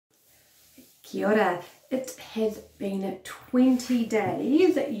Kia ora. It has been 20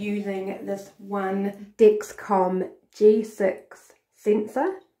 days using this one Dexcom G6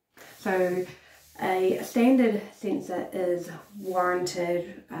 sensor. So a standard sensor is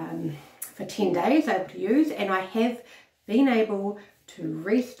warranted for 10 days able to use, and I have been able to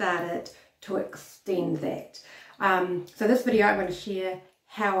restart it to extend that. So this video I'm going to share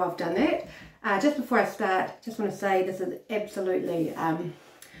how I've done that. Just before I start, just want to say this is absolutely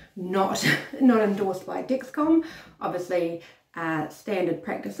not endorsed by Dexcom. Obviously standard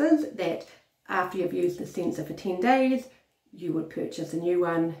practices that after you've used the sensor for 10 days you would purchase a new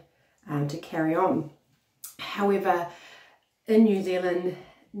one to carry on. However, in New Zealand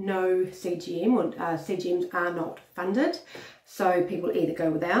no CGM or CGMs are not funded, so people either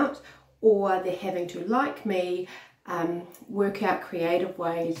go without or they're having to, like me, work out creative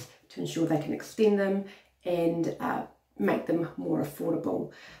ways to ensure they can extend them and make them more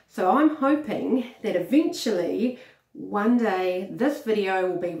affordable. So I'm hoping that eventually one day this video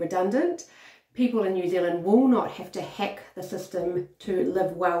will be redundant. People in New Zealand will not have to hack the system to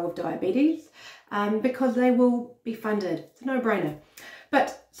live well with diabetes because they will be funded. It's a no-brainer.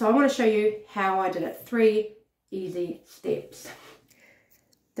 But so I want to show you how I did it. 3 easy steps.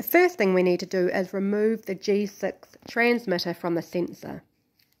 The first thing we need to do is remove the G6 transmitter from the sensor.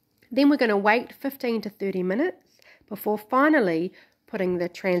 Then we're going to wait 15 to 30 minutes before finally putting the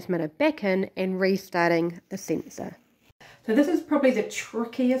transmitter back in and restarting the sensor. So this is probably the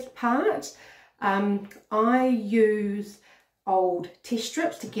trickiest part. I use old test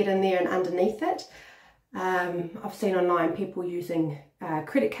strips to get in there and underneath it. I've seen online people using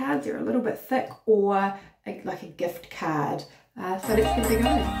credit cards. They're a little bit thick, or like a gift card. So let's give it a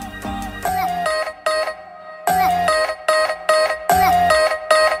go.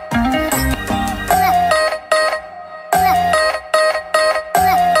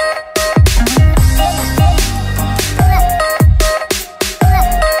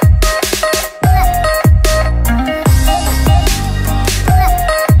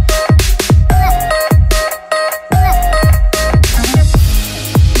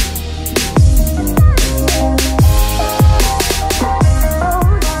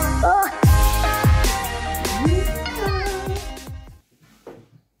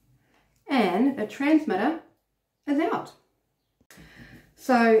 The transmitter is out.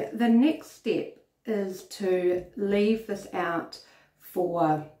 So the next step is to leave this out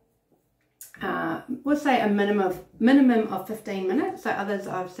for we'll say a minimum of 15 minutes. So others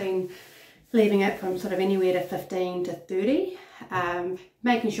I've seen leaving it from sort of anywhere to 15 to 30,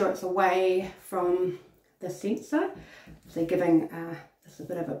 making sure it's away from the sensor, so giving this a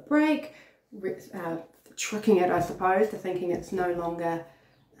bit of a break, tricking it I suppose to thinking it's no longer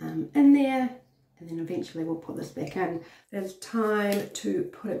in there, and then eventually we'll put this back in. It's time to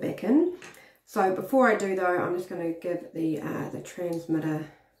put it back in. So before I do though, I'm just going to give the transmitter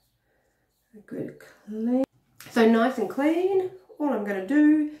a good clean. So nice and clean. All I'm going to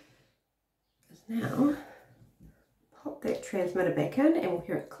do is now pop that transmitter back in and we'll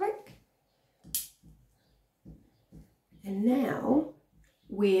hear it click. And now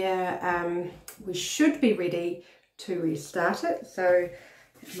we should be ready to restart it. So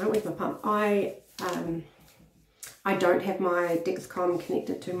where's my pump? I don't have my Dexcom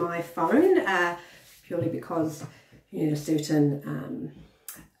connected to my phone purely because you need a certain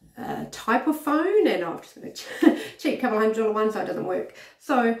type of phone, and I've just got a cheap couple $100 one, so it doesn't work.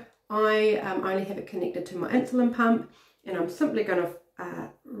 So I only have it connected to my insulin pump, and I'm simply going to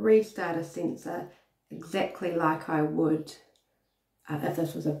restart a sensor exactly like I would if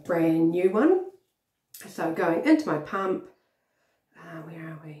this was a brand new one. So going into my pump, where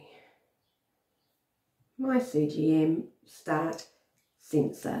are we? My CGM start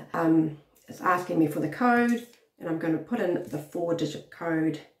sensor. It's asking me for the code, and I'm going to put in the 4-digit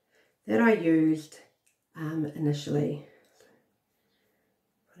code that I used initially.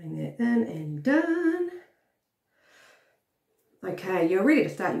 Putting that in and done. Okay, you're ready to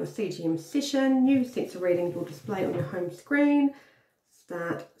start your CGM session. New sensor readings will display on your home screen.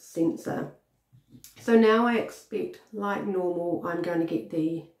 Start sensor. So now I expect, like normal, I'm going to get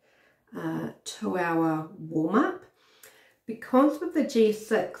the 2-hour warm-up. Because with the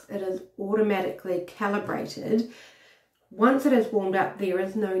G6 it is automatically calibrated, once it is warmed up there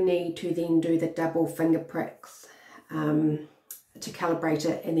is no need to then do the double finger pricks to calibrate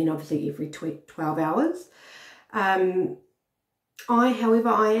it, and then obviously every 12 hours. However,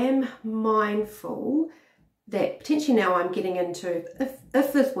 I am mindful that potentially now I'm getting into, if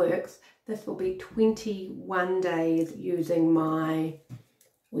this works, this will be 21 days using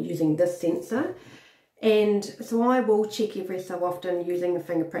this sensor, And so I will check every so often using a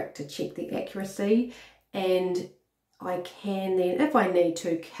finger prick to check the accuracy, and I can then, if I need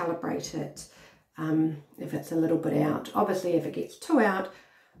to, calibrate it if it's a little bit out. Obviously if it gets too out,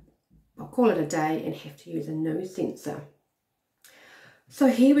 I'll call it a day and have to use a new sensor. So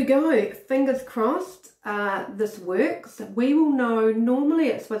here we go, fingers crossed this works. We will know, normally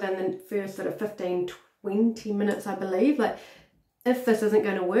it's within the first sort of 15-20 minutes, I believe. Like, if this isn't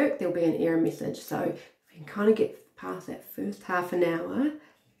going to work, there'll be an error message. So if we can kind of get past that first half an hour,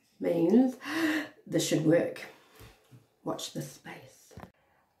 means this should work. Watch this space.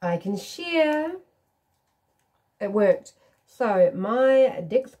 I can share. It worked. So my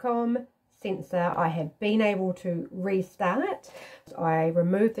Dexcom sensor, I have been able to restart. I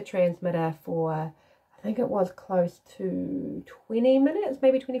removed the transmitter for, I think it was close to 20 minutes,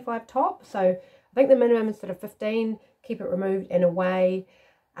 maybe 25 top. So I think the minimum is sort of 15. Keep it removed and away.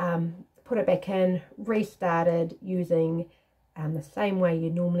 Put it back in, restarted using the same way you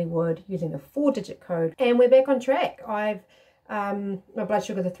normally would, using the 4-digit code, and we're back on track. My blood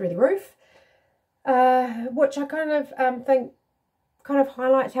sugars are through the roof, which I kind of think kind of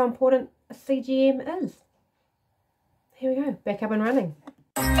highlights how important a CGM is. Here we go, back up and running.